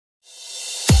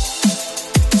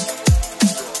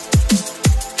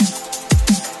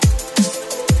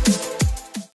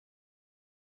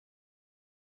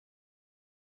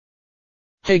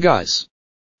Hey guys.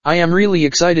 I am really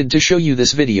excited to show you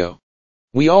this video.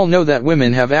 We all know that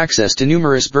women have access to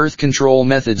numerous birth control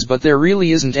methods, but there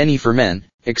really isn't any for men,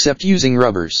 except using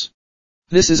rubbers.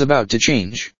 This is about to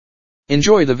change.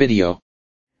 Enjoy the video.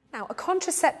 Now, a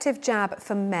contraceptive jab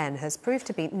for men has proved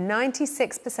to be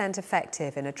 96%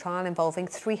 effective in a trial involving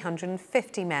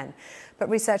 350 men.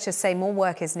 But researchers say more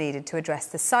work is needed to address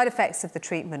the side effects of the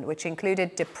treatment, which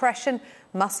included depression,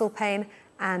 muscle pain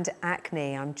and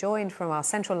acne. I'm joined from our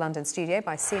central London studio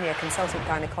by senior consultant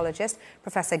gynaecologist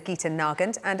Professor Geeta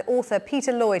Nagand and author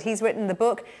Peter Lloyd. He's written the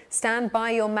book Stand By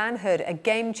Your Manhood, a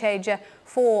game changer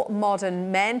for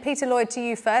modern men. Peter Lloyd, to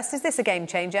you first. Is this a game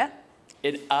changer?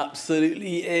 It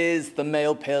absolutely is. The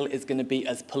male pill is going to be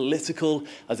as political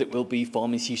as it will be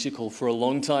pharmaceutical. For a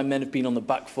long time, men have been on the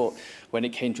back foot when it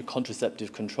came to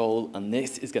contraceptive control, and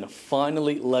this is going to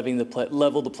finally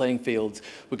level the playing field.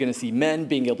 We're going to see men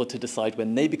being able to decide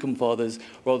when they become fathers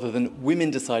rather than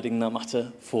women deciding that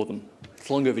matter for them. It's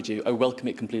long overdue. I welcome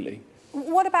it completely.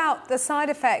 What about the side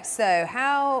effects, though?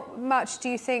 How much do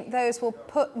you think those will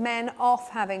put men off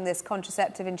having this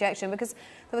contraceptive injection? Because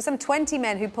there were some 20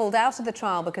 men who pulled out of the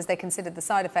trial because they considered the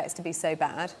side effects to be so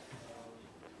bad.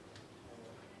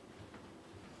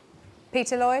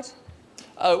 Peter Lloyd?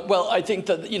 Well, I think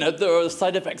that, there are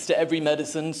side effects to every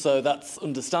medicine, so that's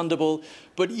understandable.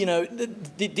 But,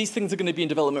 these things are going to be in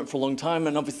development for a long time,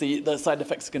 and obviously the side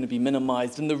effects are going to be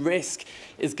minimized, and the risk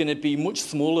is going to be much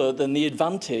smaller than the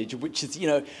advantage, which is,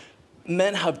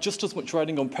 men have just as much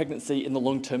riding on pregnancy in the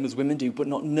long term as women do, but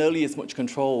not nearly as much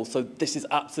control. So this is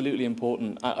absolutely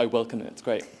important. I welcome it. It's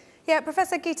great. Yeah,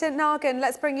 Professor Geeta Nagand,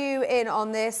 let's bring you in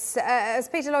on this. As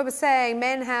Peter Lloyd was saying,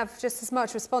 men have just as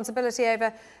much responsibility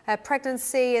over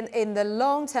pregnancy in the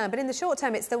long term, but in the short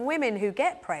term, it's the women who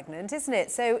get pregnant, isn't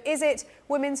it? So is it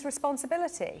women's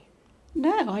responsibility?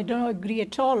 No, I don't agree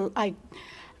at all.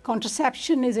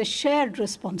 Contraception is a shared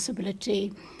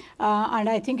responsibility. And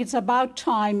I think it's about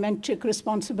time men took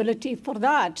responsibility for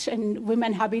that. And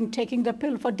women have been taking the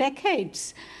pill for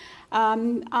decades.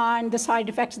 And the side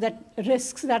effects,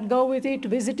 risks that go with it,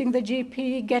 visiting the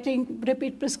GP, getting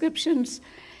repeat prescriptions.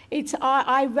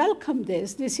 I welcome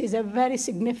this. This is a very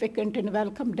significant and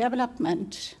welcome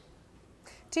development.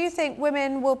 Do you think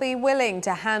women will be willing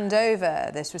to hand over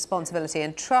this responsibility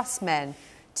and trust men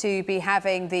to be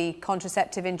having the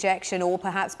contraceptive injection or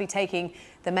perhaps be taking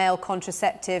the male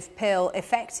contraceptive pill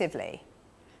effectively?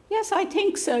 Yes, I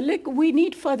think so. Look, we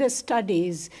need further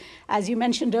studies, as you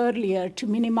mentioned earlier, to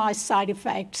minimize side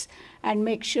effects and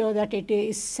make sure that it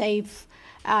is safe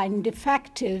and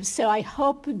effective. So I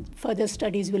hope further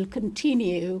studies will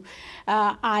continue.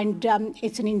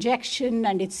 It's an injection,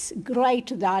 and it's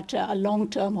great that a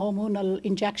long-term hormonal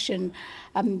injection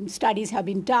studies have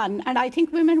been done. And I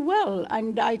think women will.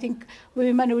 And I think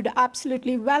women would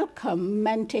absolutely welcome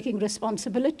men taking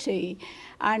responsibility.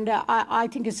 And I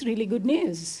think it's really good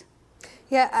news.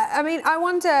 Yeah, I mean, I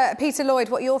wonder, Peter Lloyd,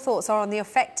 what your thoughts are on the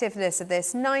effectiveness of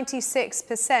this.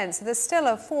 96%, so there's still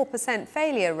a 4%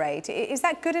 failure rate. Is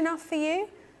that good enough for you?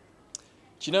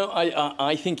 Do you know,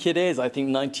 I think it is. I think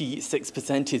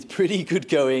 96% is pretty good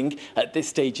going at this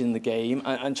stage in the game,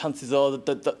 and chances are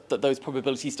that those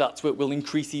probability stats will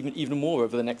increase even more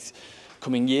over the next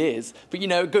coming years. But,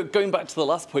 going back to the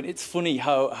last point, it's funny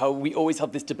how we always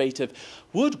have this debate of,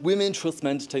 would women trust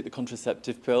men to take the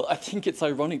contraceptive pill? I think it's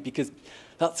ironic because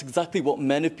that's exactly what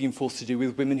men have been forced to do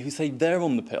with women who say they're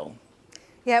on the pill.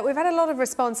 Yeah, we've had a lot of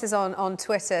responses on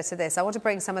Twitter to this. I want to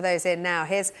bring some of those in now.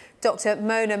 Here's Dr.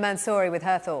 Mona Mansouri with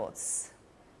her thoughts.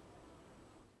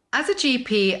 As a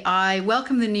GP, I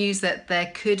welcome the news that there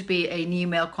could be a new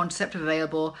male contraceptive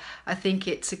available. I think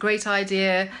it's a great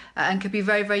idea and could be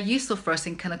very, very useful for us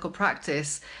in clinical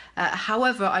practice.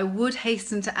 However, I would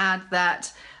hasten to add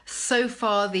that so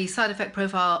far the side effect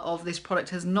profile of this product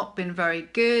has not been very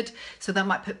good, so that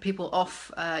might put people off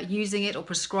using it or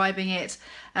prescribing it.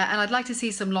 And I'd like to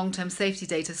see some long-term safety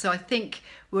data. So I think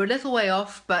we're a little way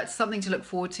off, but something to look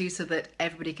forward to so that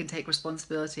everybody can take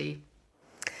responsibility.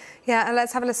 Yeah, and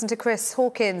let's have a listen to Chris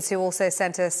Hawkins, who also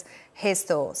sent us his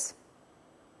thoughts.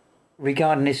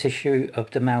 Regarding this issue of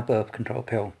the male birth control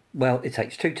pill, well, it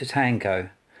takes two to tango,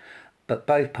 but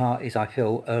both parties, I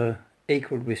feel, are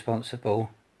equally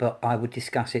responsible, but I would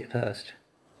discuss it first.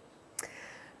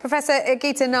 Professor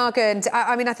Geeta Nagand,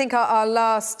 I think our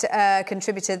last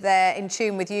contributor there in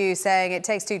tune with you saying it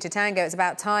takes two to tango. It's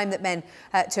about time that men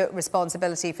took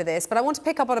responsibility for this. But I want to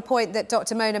pick up on a point that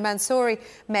Dr. Mona Mansouri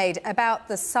made about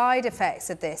the side effects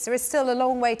of this. There is still a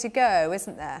long way to go,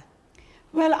 isn't there?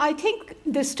 Well, I think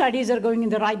the studies are going in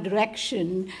the right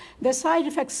direction. The side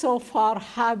effects so far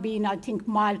have been, I think,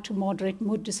 mild to moderate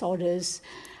mood disorders.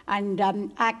 and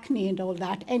acne and all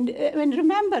that. And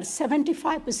remember,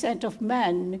 75% of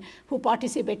men who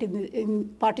participated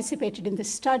in the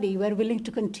study were willing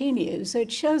to continue. So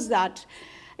it shows that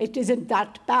it isn't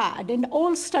that bad. And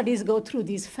all studies go through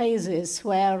these phases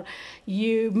where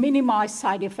you minimize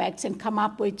side effects and come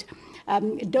up with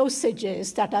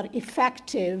dosages that are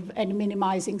effective in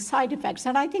minimizing side effects.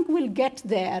 And I think we'll get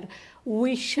there.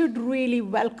 We should really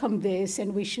welcome this,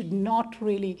 and we should not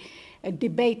really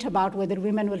debate about whether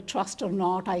women will trust or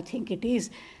not. I think it is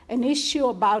an issue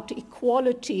about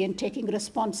equality and taking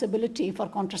responsibility for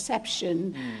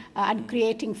contraception and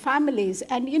creating families.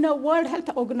 And, you know, World Health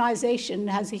Organization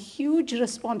has a huge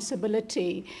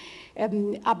responsibility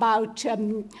about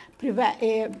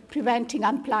preventing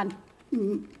unplanned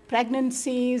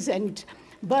pregnancies and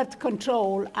birth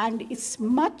control, and it's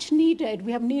much needed.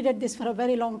 We have needed this for a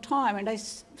very long time, and I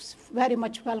very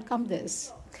much welcome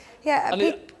this. Yeah,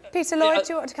 Peter Lloyd,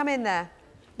 do you want to come in there?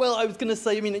 Well, I was going to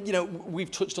say, I mean, you know, we've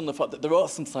touched on the fact that there are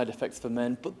some side effects for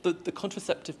men, but the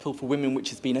contraceptive pill for women, which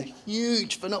has been a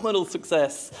huge, phenomenal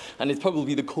success, and is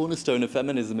probably the cornerstone of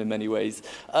feminism in many ways,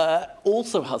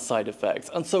 also has side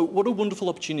effects. And so what a wonderful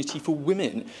opportunity for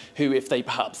women who, if they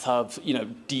perhaps have, you know,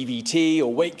 DVT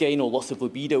or weight gain or loss of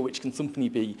libido, which can sometimes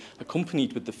be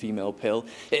accompanied with the female pill,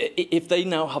 if they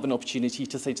now have an opportunity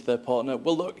to say to their partner,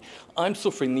 well, look, I'm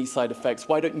suffering these side effects,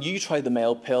 why don't you try the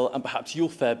male pill and perhaps you'll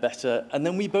fare better, and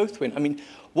then we both win. I mean,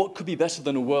 what could be better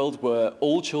than a world where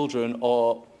all children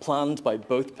are planned by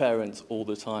both parents all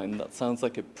the time? That sounds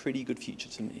like a pretty good future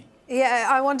to me. Yeah,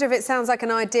 I wonder if it sounds like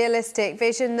an idealistic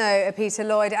vision, though, Peter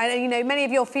Lloyd. And, you know, many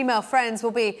of your female friends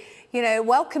will be, you know,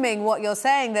 welcoming what you're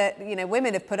saying, that, you know,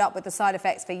 women have put up with the side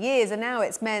effects for years and now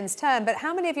it's men's turn. But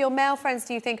how many of your male friends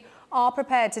do you think are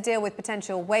prepared to deal with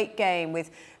potential weight gain,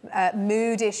 with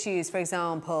mood issues, for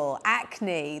example,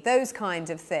 acne, those kinds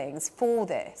of things for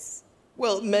this?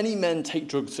 Well, many men take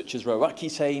drugs such as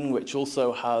Roaccutane, which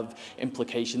also have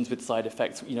implications with side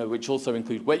effects, you know, which also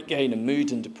include weight gain and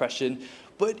mood and depression.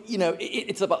 But, you know,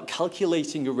 it's about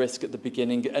calculating a risk at the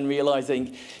beginning and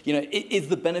realizing, you know, is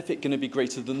the benefit going to be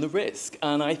greater than the risk?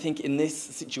 And I think in this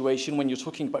situation, when you're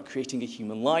talking about creating a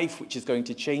human life, which is going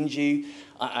to change you,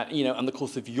 you know, and the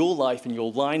course of your life and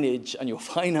your lineage and your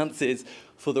finances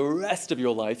for the rest of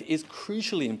your life is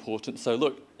crucially important. So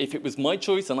look, if it was my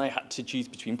choice and I had to choose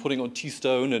between putting on 2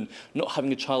 stone and not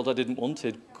having a child I didn't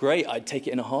wanted, great, I'd take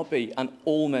it in a heartbeat, and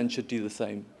all men should do the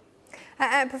same.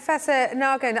 Professor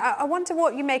Nargan, I wonder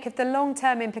what you make of the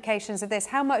long-term implications of this.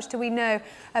 How much do we know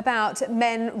about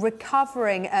men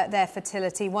recovering their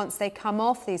fertility once they come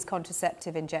off these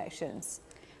contraceptive injections?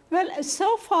 Well,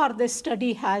 so far this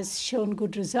study has shown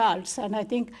good results, and I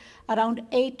think around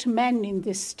 8 men in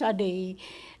this study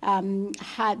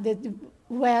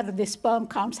where the sperm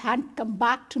counts hadn't come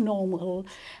back to normal,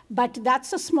 but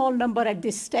that's a small number at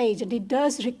this stage, and it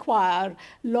does require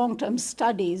long-term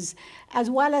studies as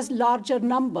well as larger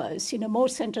numbers, you know, more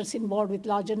centers involved with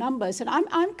larger numbers. And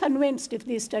I'm convinced if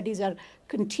these studies are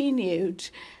continued,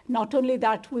 not only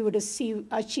that we would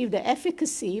achieve the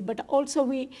efficacy, but also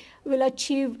we will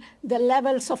achieve the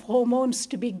levels of hormones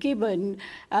to be given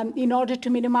in order to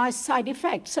minimize side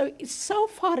effects. So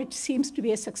far it seems to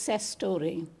be a success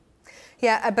story.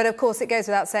 Yeah, but of course it goes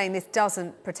without saying this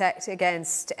doesn't protect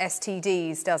against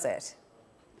STDs, does it?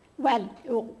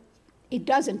 Well, it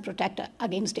doesn't protect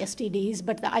against STDs,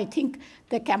 but I think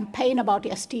the campaign about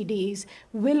STDs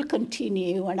will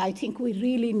continue, and I think we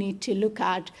really need to look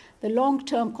at the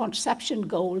long-term contraception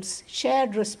goals,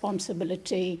 shared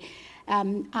responsibility,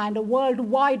 and a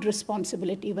worldwide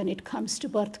responsibility when it comes to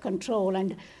birth control.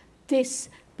 And this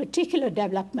particular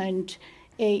development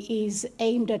is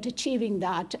aimed at achieving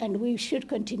that, and we should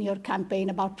continue our campaign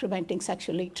about preventing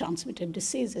sexually transmitted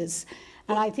diseases.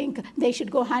 And I think they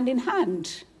should go hand in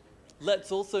hand.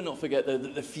 Let's also not forget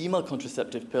that the female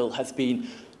contraceptive pill has been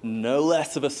no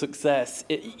less of a success,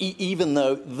 even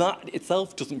though that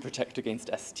itself doesn't protect against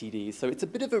STDs. So it's a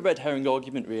bit of a red herring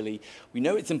argument, really. We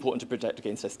know it's important to protect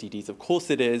against STDs, of course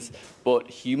it is, but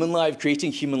human life,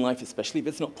 creating human life, especially if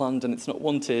it's not planned and it's not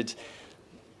wanted,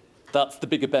 that's the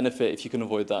bigger benefit if you can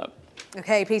avoid that.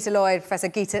 OK, Peter Lloyd, Professor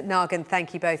Geeta Nargan,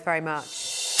 thank you both very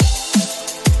much.